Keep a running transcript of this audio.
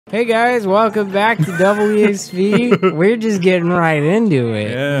Hey guys, welcome back to WXV. We're just getting right into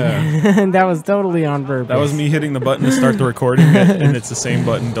it. Yeah. That was totally on purpose. That was me hitting the button to start the recording, and it's the same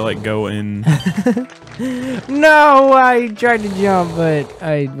button to like go in. No, I tried to jump, but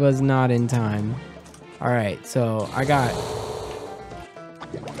I was not in time. Alright, so I got...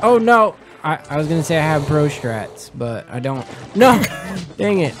 Oh no! I was gonna say I have pro strats, but I don't. No!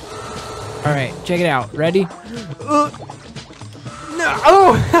 Dang it. Alright, check it out. Ready? No!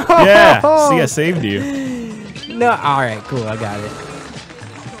 Oh! Yeah! See, I saved you. No! Alright, cool, I got it.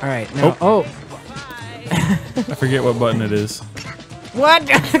 Alright, now. Oh! I forget what button it is. What?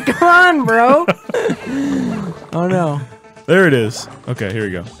 Come on, bro! Oh no. There it is. Okay, here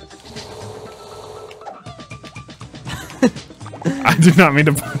we go. I did not mean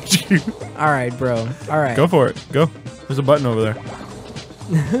to punch you. Alright, bro. Alright. Go for it. Go. There's a button over there.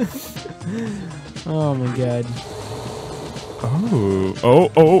 Oh my god. Oh.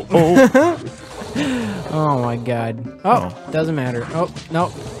 Oh, oh, oh. Oh my god. Oh, doesn't matter. Oh,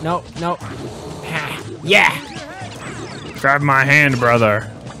 no, no, no. Yeah! Grab my hand, brother.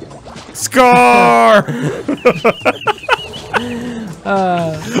 Score!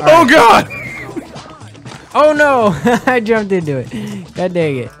 Oh god! Oh no! I jumped into it. God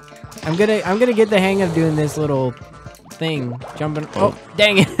dang it. I'm gonna get the hang of doing this little thing. Jumping. Oh,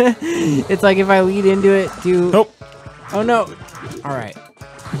 dang it. It's like if I lead into it to... Nope. Oh no. Alright.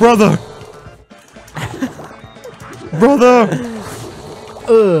 Brother! Brother!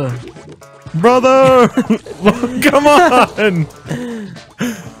 Brother! Come on!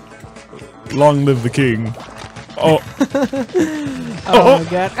 Long live the king. Oh. Oh my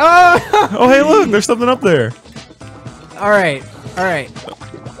god. Oh! Oh, hey, look, there's something up there. Alright. Alright.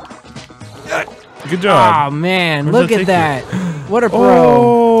 Good job. Oh man, Where's look that at take that. What a pro.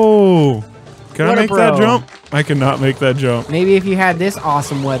 Oh! Can What I a make that pro. jump? I cannot make that jump. Maybe if you had this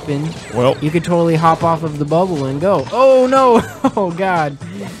awesome weapon, Well, you could totally hop off of the bubble and go. Oh no! Oh god.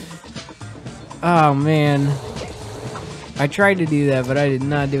 Oh man. I tried to do that, but I did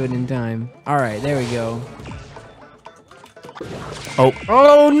not do it in time. Alright, there we go. oh.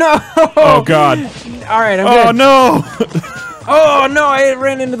 Oh no! Oh god. Alright, I'm Oh good. no! Oh no, I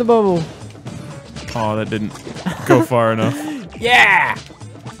ran into the bubble. Oh, that didn't go far enough. Yeah!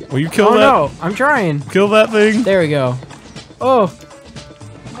 Will you kill Oh that? no, I'm trying. Kill that thing? There we go. Oh.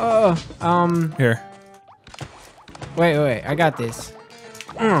 Here. Wait, I got this.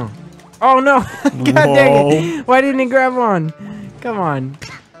 Oh no! God dang it! Why didn't it grab on? Come on.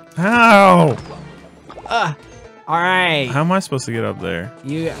 How? Alright. How am I supposed to get up there?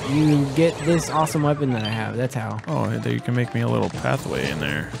 You get this awesome weapon that I have. That's how. Oh, you can make me a little pathway in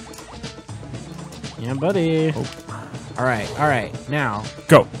there. Yeah, buddy. Oh. Alright. Now.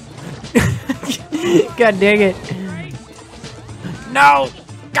 Go. God dang it. No!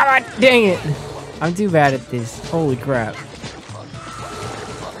 Come on! Dang it! I'm too bad at this. Holy crap.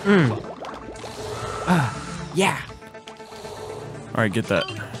 Yeah. Alright, get that.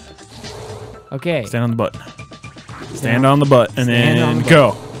 Okay. Stand on the butt. Stand on the butt and Stand on then the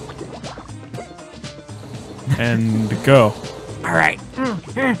go. And go. Alright.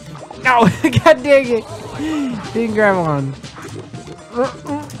 No! God dang it! Didn't grab on.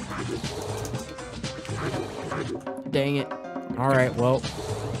 Dang it. Alright, well.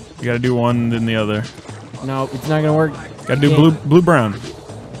 You gotta do one, then the other. No, it's not gonna work. Gotta do blue, brown.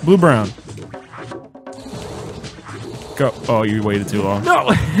 Blue, brown. Go. Oh, you waited too long. No!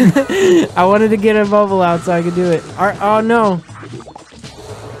 I wanted to get a bubble out so I could do it. Oh no!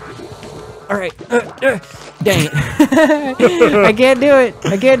 Alright. Dang it. I can't do it.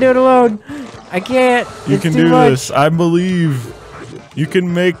 I can't do it alone. I can't. You It's can too do much. this. I believe. You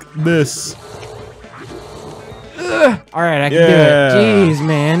can make this. Alright, I can Yeah. do it. Jeez,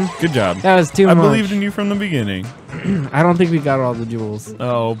 man. Good job. That was too I much. believed in you from the beginning. I don't think we got all the jewels.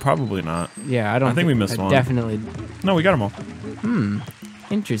 Oh, probably not. Yeah, I don't I think we missed one. Definitely. No, we got them all.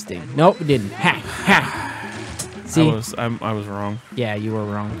 Interesting. Nope, we didn't. Ha! See? I was wrong. Yeah, you were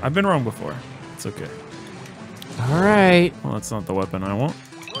wrong. I've been wrong before. It's okay. Alright. Well, that's not the weapon I want.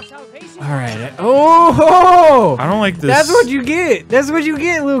 Alright. Oh! I don't like this. That's what you get. That's what you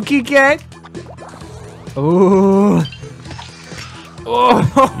get, little Kit Kat. Oh. Oh.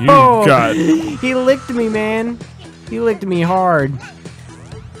 You got. He licked me, man. He licked me hard.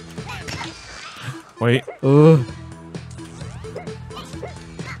 Wait. Oh.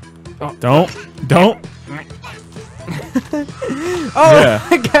 Don't. Oh,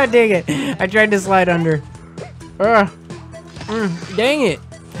 Yeah. God dang it. I tried to slide under. Dang it.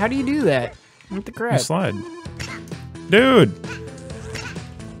 How do you do that? What the You crap? slide. Dude.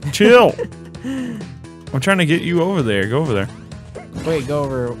 Chill. I'm trying to get you over there. Go over there. Wait, go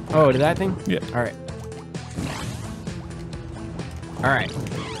over. Oh, to that thing? Yeah. All right. All right.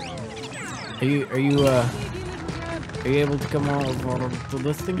 Are you able to come over to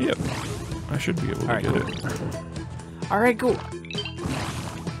this thing? Yep. I should be able to get it. All right, cool.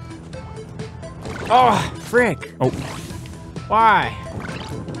 Oh, frick. Oh. Why?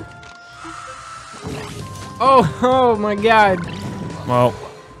 Oh my God. Well.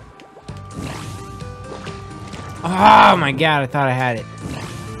 Oh my God, I thought I had it.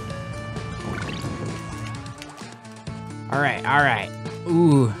 All right.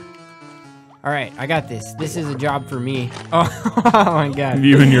 Ooh. All right, I got this. This is a job for me. Oh, oh my God.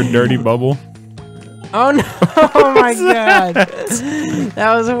 You and your dirty bubble. Oh no! Oh my God.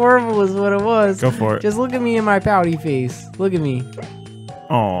 That was horrible is what it was. Go for it. Just look at me in my pouty face. Look at me.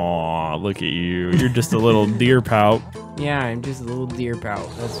 Aw, look at you. You're just a little deer pout. Yeah, I'm just a little deer pout.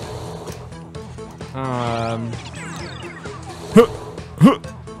 That's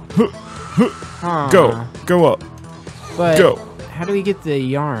huh. Go up. But Go. how do we get the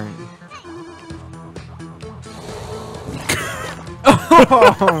yarn?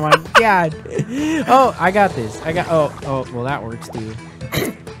 Oh my God. Oh, I got this. Oh, well that works too.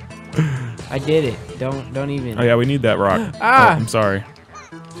 I did it. Don't even. Oh yeah, we need that rock. Ah! Oh, I'm sorry.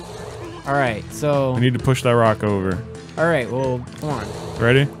 All right, so. We need to push that rock over. All right, well, come on.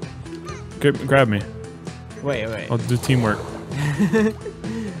 Ready? Grab me. Wait. I'll do teamwork.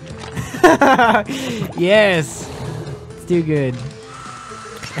 Yes. It's too good.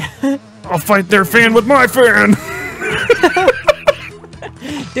 I'll fight their fan with my fan.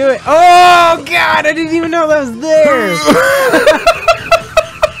 Do it. Oh God, I didn't even know that was there.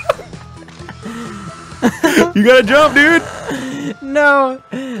 You gotta jump, dude. No.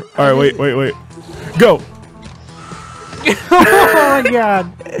 All right, wait. Go. Oh my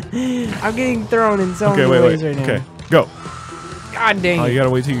God. I'm getting thrown in so many ways right now. Okay, go. God dang Oh, it. you gotta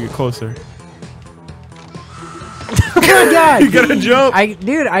wait till you get closer. Oh my God. You gotta jump.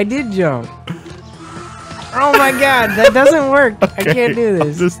 Dude, I did jump. Oh my God, that doesn't work. Okay, I can't do this.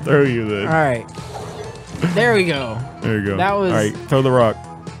 I'll just throw you then. All right. There we go. There you go. That was. All right, throw the rock.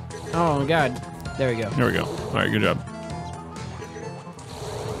 Oh my God. There we go. There we go. All right, good job.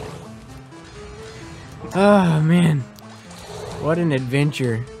 Oh man. What an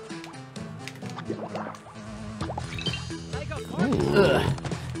adventure. Ugh.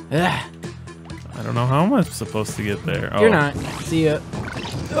 Ugh. I don't know how am I supposed to get there. Oh. You're not. See ya.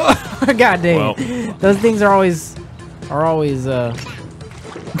 God dang Well. it. Those things are always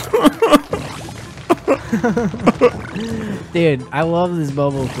Dude, I love this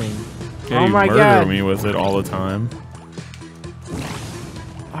bubble thing. Yeah, oh you my murder God. me with it all the time.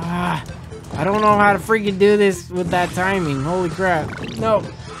 Ah, I don't know how to freaking do this with that timing. Holy crap. No.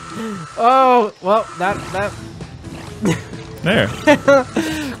 Oh, well, that There.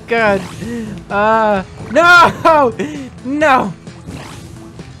 God. No! No!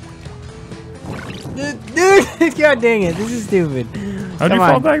 Dude, God dang it. This is stupid. How'd you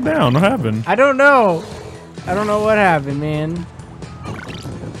fall back down? What happened? I don't know. I don't know what happened, man.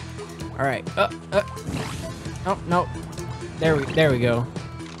 All right. Oh, no. There we go.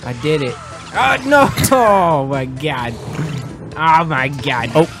 I did it. Oh, no. Oh, my God. Oh, my God.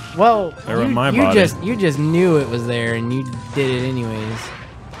 Oh. Well, There went my body. You just knew it was there and you did it anyways.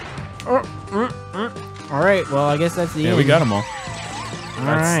 All right. Well, I guess that's the end. Yeah, we got them all. All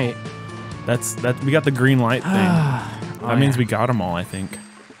right. That's we got the green light thing. That means we got them all, I think.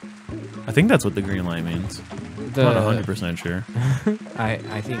 I think that's what the green light means. I'm not 100% sure.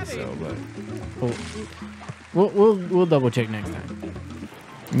 I think so, but we'll double check next time.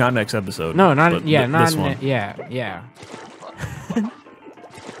 Not next episode. No, not but yeah, not this one. yeah.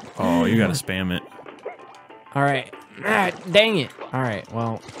 Oh, you gotta spam it. All right. Ah, dang it. All right.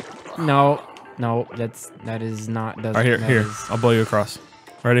 Well, no, that is not. All right, here. I'll blow you across.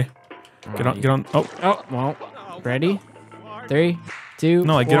 Ready? Get on. Oh. Oh, well. Ready? 3, 2.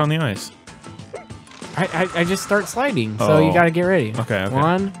 No, get on the ice. I just start sliding, so you gotta get ready. Okay.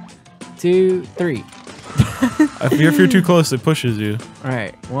 1, 2, 3. If you're too close, it pushes you. All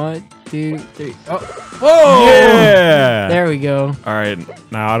right. 1, 2, 3. Oh. Whoa! Yeah. There we go. All right.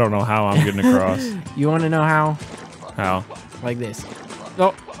 Now I don't know how I'm getting across. You want to know how? How? Like this.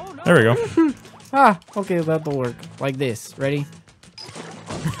 Oh. There we go. Ah. Okay, that'll work. Like this. Ready?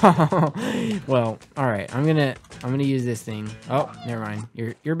 Well, all right. I'm gonna use this thing. Oh, never mind.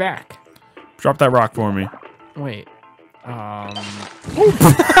 You're back. Drop that rock for me. Wait.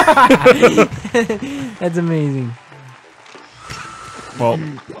 That's amazing. Well.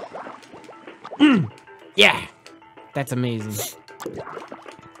 Yeah. That's amazing.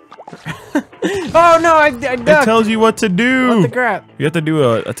 Oh no, I ducked. It tells you what to do. What the crap? You have to do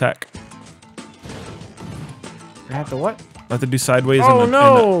a attack. I have to what? I have to do sideways. Oh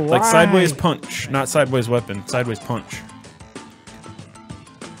no! Like why? sideways punch, not sideways weapon. Sideways punch.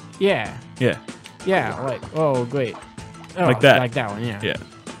 Yeah. Yeah. Yeah. Like oh wait. Oh, Like that. Like that one. Yeah. Yeah.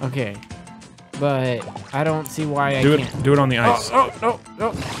 Okay. But I don't see why I can't. Do it on the ice. Oh no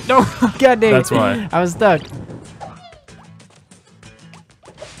no no! God dang it! That's why. I was stuck.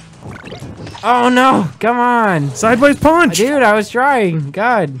 Oh no! Come on! Sideways punch. Dude, I was trying.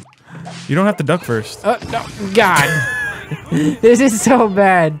 God. You don't have to duck first. No, God. This is so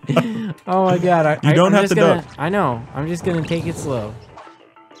bad. Oh my God. You don't have to duck. I know. I'm just gonna take it slow.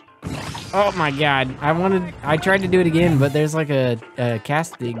 Oh my God. I tried to do it again, but there's like a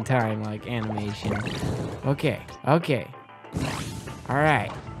casting time like animation. Okay. Okay. All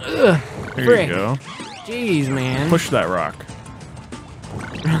right. Ugh, There you go. Jeez, man. Push that rock.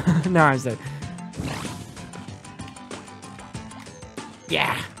 No, I'm stuck.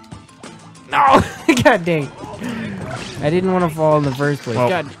 Yeah. No! God dang. I didn't want to fall in the first place. Oh.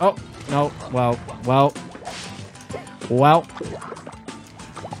 God. Oh, no. Well.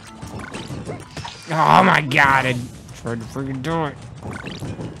 Oh my God. I tried to freaking do it.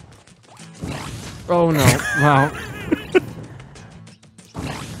 Oh no. Well.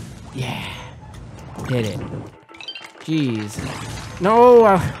 Yeah. Did it. Jeez. No.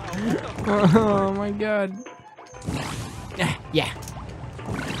 Oh my God. Yeah.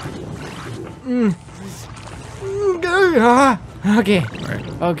 Okay. Right.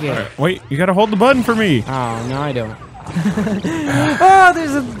 Okay. All right. Wait, you gotta hold the button for me. Oh no, I don't. Oh,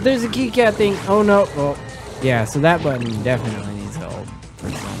 there's a keycat thing. Oh no. Oh, yeah. So that button definitely needs help for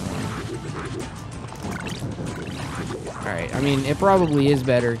someone. All right. I mean, it probably is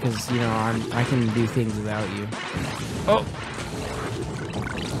better because you know I can do things without you. Oh.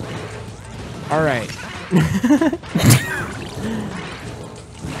 All right.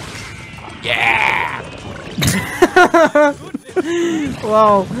 Yeah.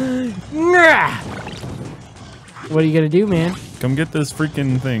 Well, what are you gonna do, man? Come get this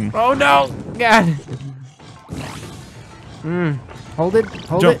freaking thing. Oh no, God! Hold it,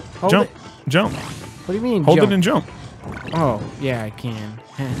 hold Jump, it, hold jump, it. jump. What do you mean? Hold jump? it and jump, Oh, yeah, I can.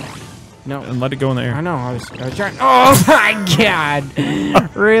 No, and let it go in the air. I know. I was trying. Oh my God!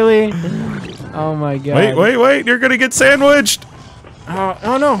 Really? Oh my God! Wait! You're gonna get sandwiched.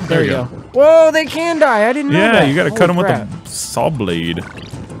 Oh no! There you go. Whoa, they can die. I didn't know that. Yeah, you gotta cut them crap. with a saw blade.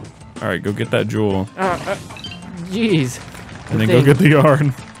 All right, go get that jewel, Jeez. and then go get the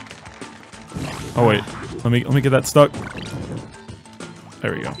yarn. Oh wait, let me get that stuck.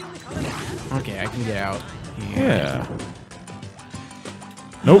 There we go. Okay, I can get out. Yeah.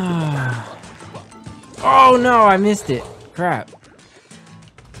 Nope. Oh no, I missed it. Crap.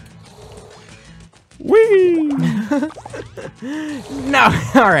 Whee! No.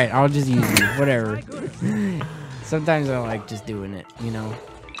 All right, I'll just use you. Whatever. Sometimes I like just doing it, you know.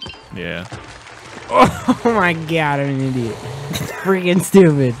 Yeah. Oh my God, I'm an idiot. Freaking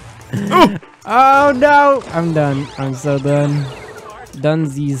stupid. Oh! Oh no, I'm done. I'm so done.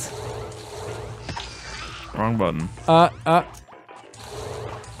 Dunsies. Wrong button.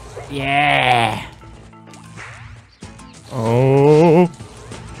 Yeah. Oh.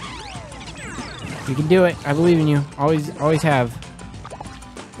 You can do it. I believe in you. Always have.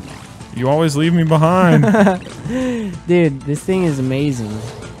 You always leave me behind. Dude, this thing is amazing.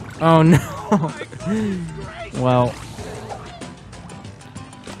 Oh no. Well.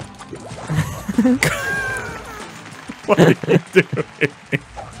 What are you doing?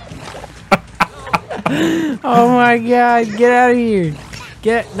 Oh my God, get out of here.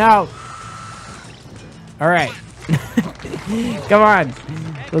 No. All right. Come on.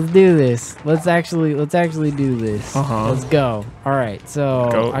 Let's do this. Let's actually do this. Let's go. All right.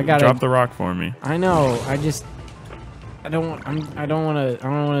 So I gotta drop the rock for me. I know. I don't want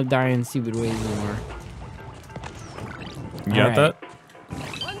to die in stupid ways anymore. You got that?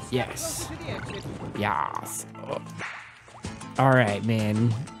 Yes. Yes. All right,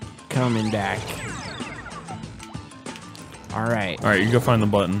 man. Coming back. All right. All right, you go find the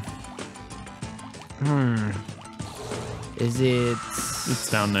button. Is it? It's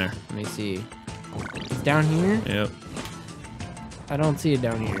down there. Let me see. It's down here? Yep. I don't see it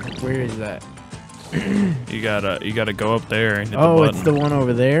down here. Where is that? You gotta go up there and hit the Oh, button. it's the one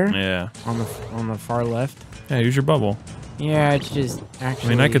over there? Yeah. On the far left? Yeah, use your bubble. Yeah, it's just actually. I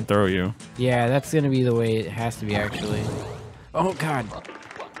mean, I could throw you. Yeah, that's gonna be the way it has to be actually. Oh God,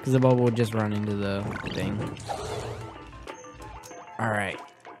 because the bubble would just run into the thing. All right.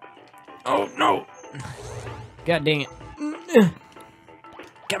 Oh no! God dang it!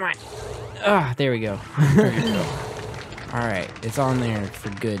 Come on. Ah, there we go. There you go. All right, it's on there for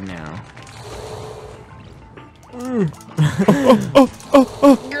good now.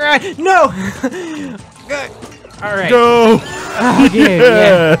 No! All right. Go! Okay,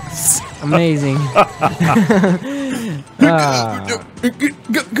 Yes! yeah. Amazing.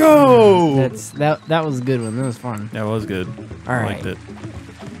 Go! That was a good one. That was fun. That was good. All I right. liked it.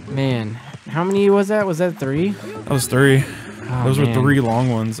 Man, how many was that? Was that 3? That was 3. Oh, Those were man. 3 long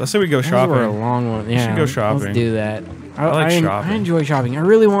ones. I say we go shopping. Those were a long one. Yeah, should go shopping. Let's do that. like shopping. I enjoy shopping. I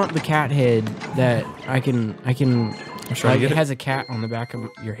really want the cat head that I can. Should I Like, get it it? has a cat on the back of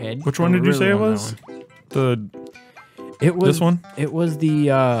your head. Which one did you say it want was? that one. It was This one? It was the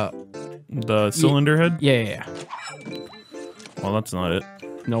cylinder head? yeah. Well, that's not it.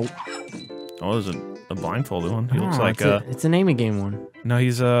 Nope. Oh, there's a blindfolded one. He looks Oh, like it's a name a game one. no,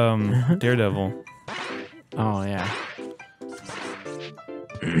 he's Daredevil. Oh yeah.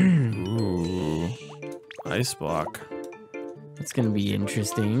 Ooh, ice block. That's gonna be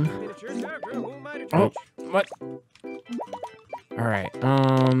interesting. Oh, what? All right.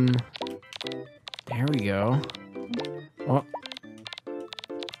 There we go. Oh.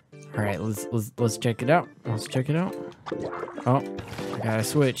 All right. Let's check it out. Let's check it out. Oh, I gotta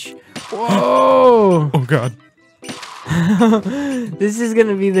switch. Whoa! Oh God. This is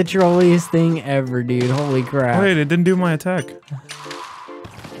gonna be the trolliest thing ever, dude. Holy crap! Wait, it didn't do my attack.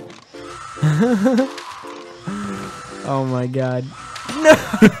 Oh my God! No,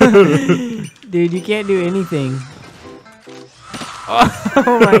 dude, you can't do anything.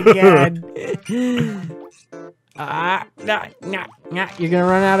 Oh my God! Nah, you're gonna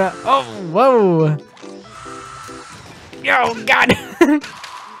run out of. Oh, whoa! Oh God!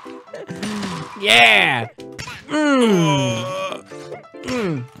 Yeah!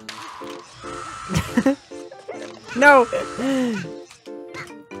 No!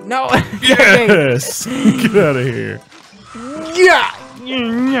 No! Yes! Get out of here. Yeah!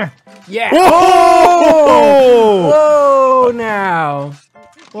 Yeah! Whoa! Whoa now!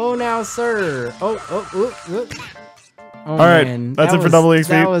 Whoa now, sir! Oh, all right, man. that's That it for double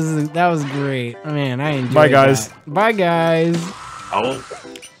XP. That was great. Oh, man, I enjoyed Bye, guys. that. Bye, guys. Oh.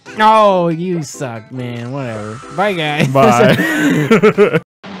 No, you suck, man. Whatever. Bye, guys. Bye.